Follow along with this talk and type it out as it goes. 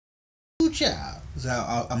child. So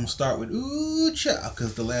I'm gonna start with ooh child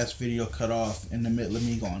because the last video cut off in the middle of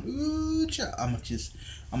me going ooh child. I'm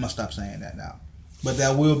gonna stop saying that now. But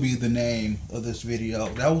that will be the name of this video.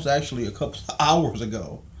 That was actually a couple of hours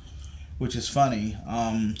ago, which is funny.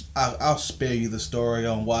 I'll spare you the story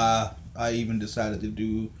on why I even decided to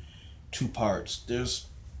do 2 parts. There's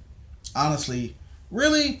honestly,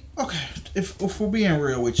 really, okay. If we're being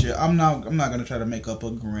real with you, I'm not gonna try to make up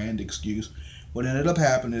a grand excuse. What ended up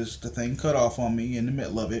happening is the thing cut off on me in the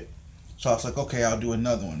middle of it, so I was like, okay, I'll do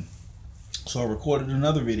another one. So I recorded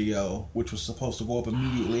another video, which was supposed to go up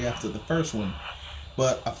immediately after the first one,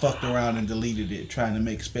 but I fucked around and deleted it, trying to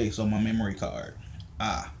make space on my memory card.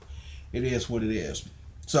 It is what it is.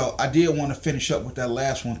 So I did want to finish up with that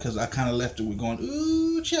last one because I kind of left it with going,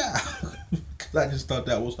 ooh, child. Because I just thought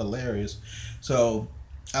that was hilarious. So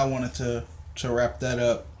I wanted to wrap that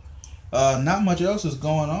up. Not much else is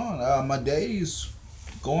going on. My day's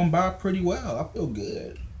going by pretty well. I feel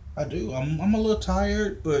good. I do. I'm a little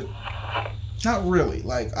tired, but not really.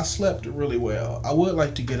 Like, I slept really well. I would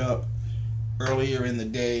like to get up earlier in the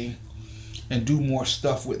day and do more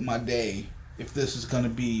stuff with my day if this is going to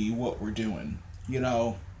be what we're doing. You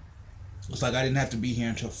know, it's like I didn't have to be here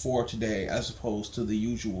until 4 today as opposed to the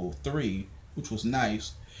usual 3, which was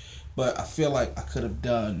nice. But I feel like I could have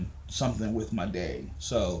done something with my day.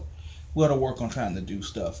 So we got to work on trying to do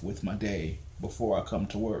stuff with my day before I come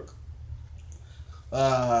to work.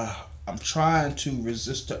 I'm trying to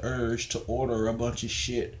resist the urge to order a bunch of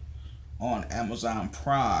shit on Amazon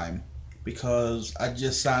Prime because I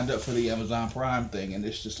just signed up for the Amazon Prime thing, and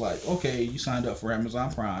it's just like, okay, you signed up for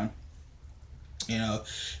Amazon Prime. You know,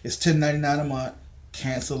 it's $10.99 a month,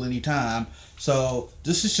 cancel anytime. So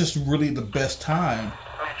this is just really the best time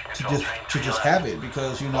to just have it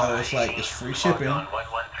because, you know, it's like it's free shipping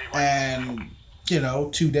and, you know,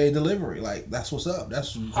 2-day delivery. Like, that's what's up.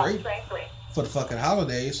 That's great for the fucking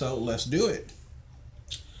holidays, so let's do it.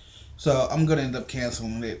 So I'm gonna end up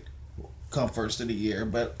canceling it come first of the year,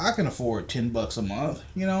 but I can afford $10 a month.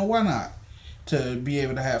 You know, why not? To be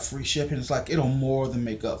able to have free shipping, it's like it'll more than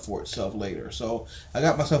make up for itself later. So I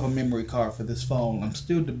got myself a memory card for this phone. I'm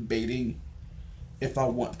still debating if I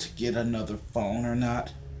want to get another phone or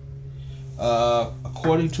not.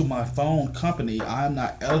 According to my phone company, I'm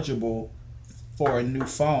not eligible for a new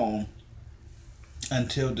phone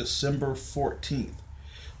until December 14th,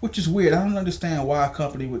 which is weird. I don't understand why a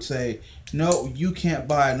company would say, no, you can't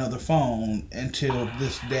buy another phone until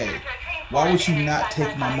this day. Why would you not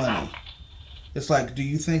take my money? It's like, do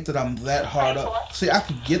you think that I'm that hard up? See, I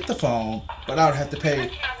could get the phone, but I would have to pay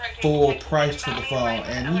full price for the phone.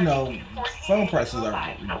 And, you know, phone prices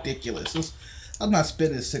are ridiculous. I'm not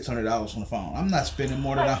spending $600 on the phone. I'm not spending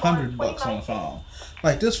more than $100 on the phone.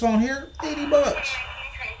 Like this phone here, $80.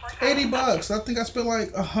 $80. I think I spent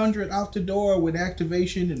like $100 out the door with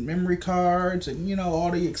activation and memory cards and, you know,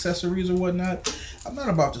 all the accessories and whatnot. I'm not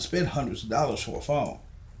about to spend hundreds of dollars for a phone.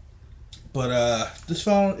 But this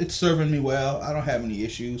phone, it's serving me well. I don't have any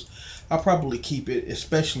issues. I'll probably keep it,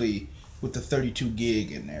 especially with the 32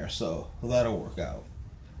 gig in there. So that'll work out.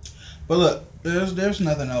 But look, there's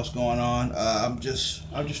nothing else going on. I'm just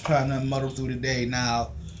trying to muddle through the day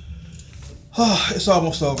now. It's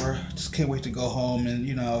almost over. Just can't wait to go home and,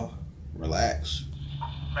 you know, relax.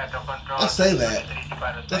 I say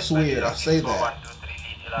that. That's weird. I say that.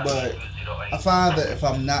 But I find that if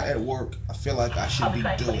I'm not at work, I feel like I should be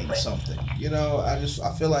doing something. You know, I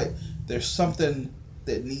feel like there's something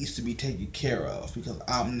that needs to be taken care of because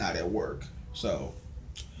I'm not at work. So,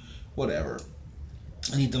 whatever.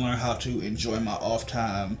 I need to learn how to enjoy my off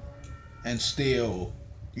time and still,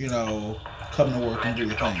 you know, come to work and do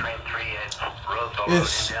the thing.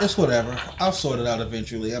 It's whatever. I'll sort it out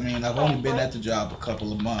eventually. I mean, I've only been at the job a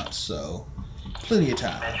couple of months, so plenty of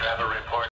time.